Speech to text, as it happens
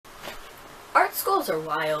Art schools are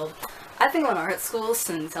wild. I've been going to art schools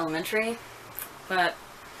since elementary, but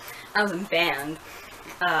I was in band.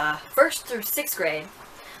 1st through 6th grade,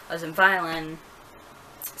 I was in violin,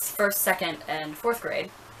 1st, 2nd, and 4th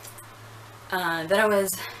grade. Then I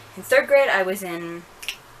was, in 3rd grade, I was in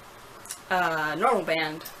normal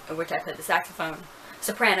band, in which I played the saxophone,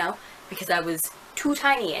 soprano, because I was too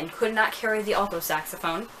tiny and could not carry the alto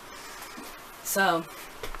saxophone. So,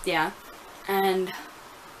 yeah. And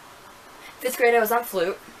 5th grade I was on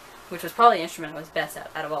flute, which was probably the instrument I was best at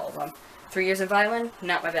out of all of them. 3 years in violin,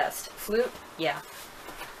 not my best. Flute, yeah.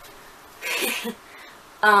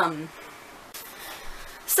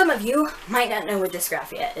 Some of you might not know what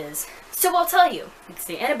dysgraphia is, so I'll tell you. It's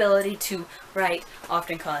the inability to write,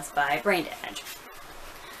 often caused by brain damage.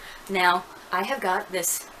 Now, I have got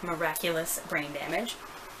this miraculous brain damage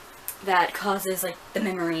that causes, like,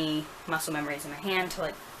 the muscle memories in my hand to,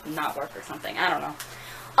 like, not work or something. I don't know.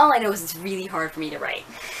 All I know is it's really hard for me to write.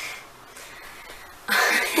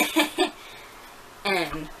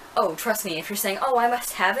 And, oh, trust me, if you're saying, oh, I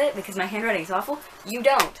must have it because my handwriting is awful, you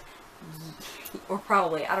don't. Or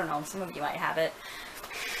probably, I don't know, some of you might have it.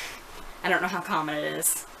 I don't know how common it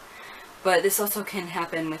is. But this also can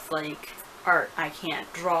happen with, like, art. I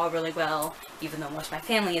can't draw really well, even though most of my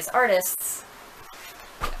family is artists.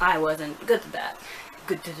 I wasn't good at that.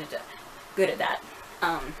 Good at that.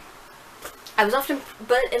 I was often,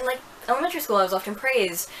 but in, like, elementary school, I was often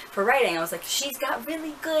praised for writing. I was like, she's got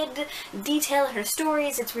really good detail in her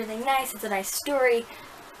stories, it's really nice, it's a nice story,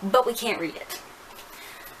 but we can't read it.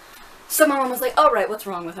 So my mom was like, alright, what's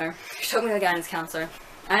wrong with her? She took me to the guidance counselor.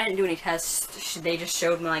 I didn't do any tests, they just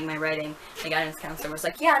showed me, like, my writing. The guidance counselor was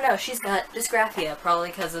like, yeah, no, she's got dysgraphia, probably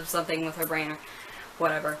because of something with her brain or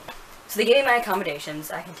whatever. So they gave me my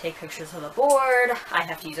accommodations. I can take pictures of the board, I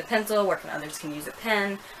have to use a pencil, where others can use a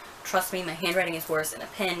pen. Trust me, my handwriting is worse than a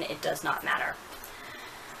pen, it does not matter.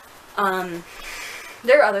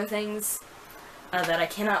 There are other things that I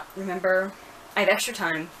cannot remember. I have extra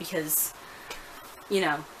time because, you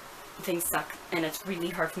know, things suck, and it's really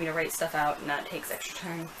hard for me to write stuff out, and that takes extra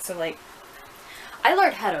time. So, like, I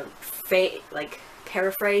learned how to,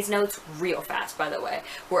 paraphrase notes real fast, by the way.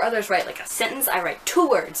 Where others write, like, a sentence, I write 2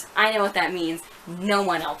 words. I know what that means. No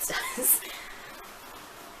one else does.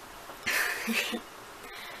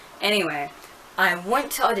 Anyway, I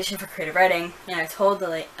went to audition for creative writing, and I told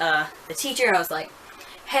the teacher, I was like,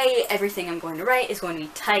 hey, everything I'm going to write is going to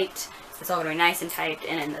be typed. It's all going to be nice and typed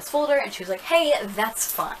and in this folder. And she was like, hey,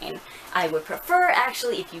 that's fine. I would prefer,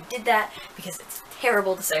 actually, if you did that, because it's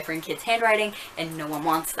terrible deciphering kids' handwriting, and no one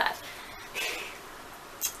wants that.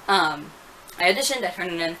 I auditioned, I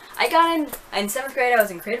turned it in. I got in 7th grade, I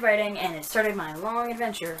was in creative writing, and it started my long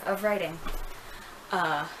adventure of writing.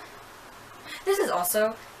 This is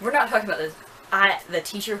also, we're not talking about this, the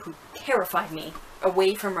teacher who terrified me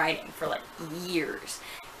away from writing for, like, years.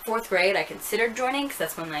 4th grade, I considered joining, because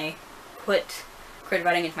that's when they put creative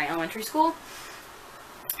writing into my elementary school.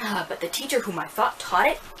 But the teacher whom I thought taught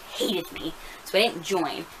it hated me, so I didn't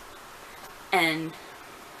join. And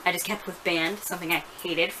I just kept with band, something I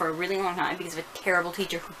hated for a really long time because of a terrible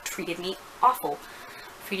teacher who treated me awful.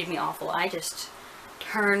 I just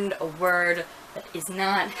turned a word that is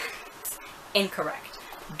not incorrect.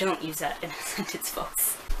 Don't use that in a sentence,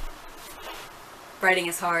 folks. Writing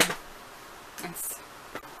is hard.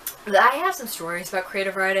 I have some stories about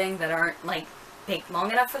creative writing that aren't, like, big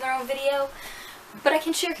long enough for their own video, but I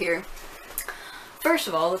can share here. First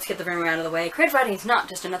of all, let's get the rumor out of the way. Creative writing is not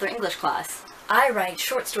just another English class. I write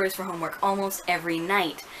short stories for homework almost every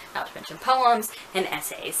night, not to mention poems and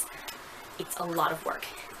essays. It's a lot of work.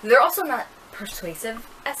 They're also not persuasive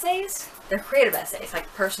essays. They're creative essays,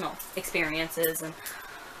 like personal experiences and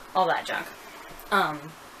all that junk.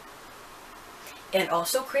 And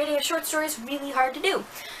also, creating a short story is really hard to do,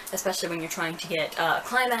 especially when you're trying to get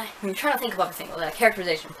climax, when you're trying to think of everything, like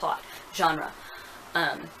characterization, plot, genre,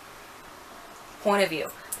 point of view,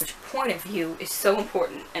 which point of view is so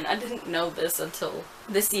important, and I didn't know this until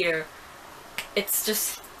this year. It's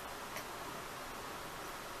just,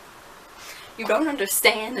 you don't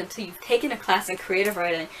understand until you've taken a class in creative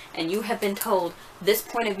writing and you have been told this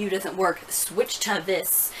point of view doesn't work, switch to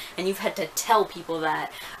this, and you've had to tell people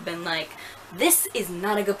that. I've been like, this is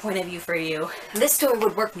not a good point of view for you. This story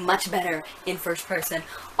would work much better in first person.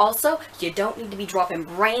 Also, you don't need to be dropping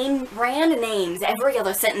brand names every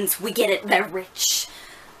other sentence. We get it, they're rich.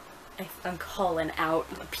 I'm calling out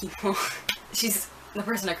people. The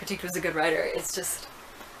person I critiqued was a good writer. It's just,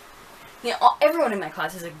 you know, everyone in my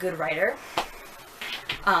class is a good writer.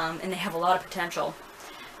 And they have a lot of potential.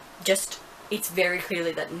 Just, it's very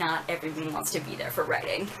clearly that not everyone wants to be there for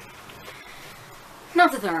writing.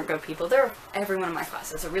 Not that there aren't good people. Everyone in my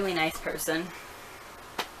class is a really nice person.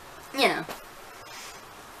 You know.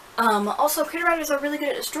 Also, creative writers are really good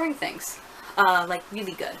at destroying things. Like,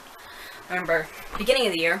 really good. I remember, beginning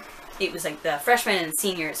of the year, it was like the freshmen and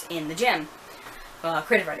seniors in the gym.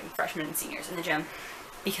 Creative writing freshmen and seniors in the gym.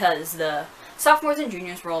 Because the sophomores and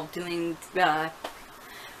juniors were all doing,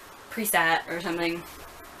 pre-stat or something.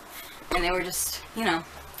 And they were just, you know,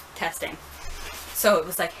 testing. So it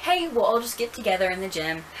was like, hey, we'll all just get together in the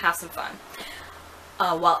gym, have some fun.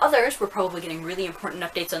 While others were probably getting really important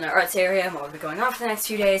updates on their arts area and what would be going on for the next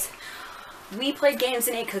few days, we played games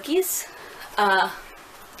and ate cookies.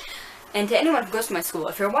 And to anyone who goes to my school,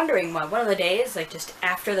 if you're wondering why one of the days, like just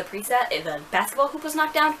after the preset, the basketball hoop was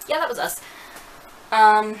knocked down, yeah, that was us.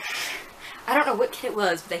 I don't know what kid it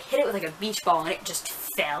was, but they hit it with like a beach ball and it just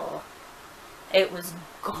fell. It was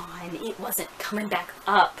gone. It wasn't coming back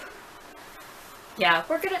up. Yeah,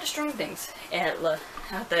 we're good at destroying things. At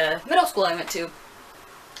the middle school I went to,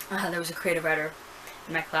 there was a creative writer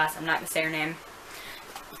in my class. I'm not going to say her name.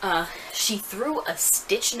 She threw a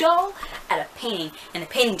Stitch doll at a painting, and the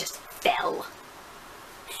painting just fell.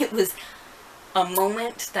 It was a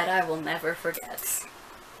moment that I will never forget.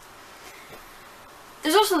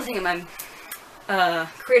 There's also the thing in my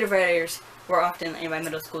creative writers were often in my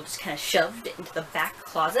middle school just kind of shoved into the back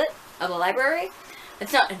closet of the library.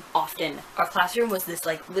 It's not an often. Our classroom was this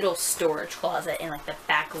like little storage closet in like the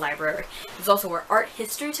back library. It was also where art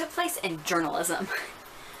history took place and journalism.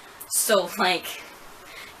 So like,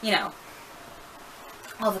 you know,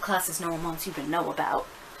 all the classes no one wants you to know about.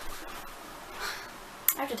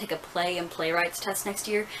 I have to take a play and playwrights test next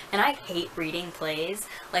year, and I hate reading plays.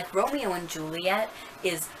 Like Romeo and Juliet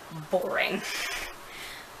is boring.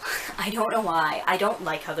 I don't know why. I don't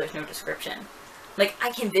like how there's no description. Like, I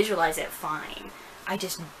can visualize it fine. I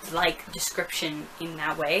just like description in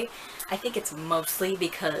that way. I think it's mostly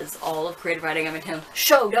because all of creative writing I've been told,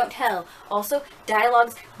 show, don't tell. Also,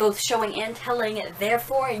 dialogues, both showing and telling,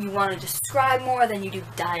 therefore you want to describe more than you do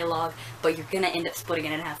dialogue, but you're gonna end up splitting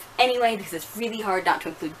it in half anyway because it's really hard not to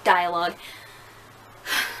include dialogue.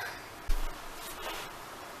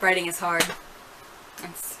 Writing is hard.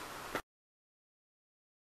 It's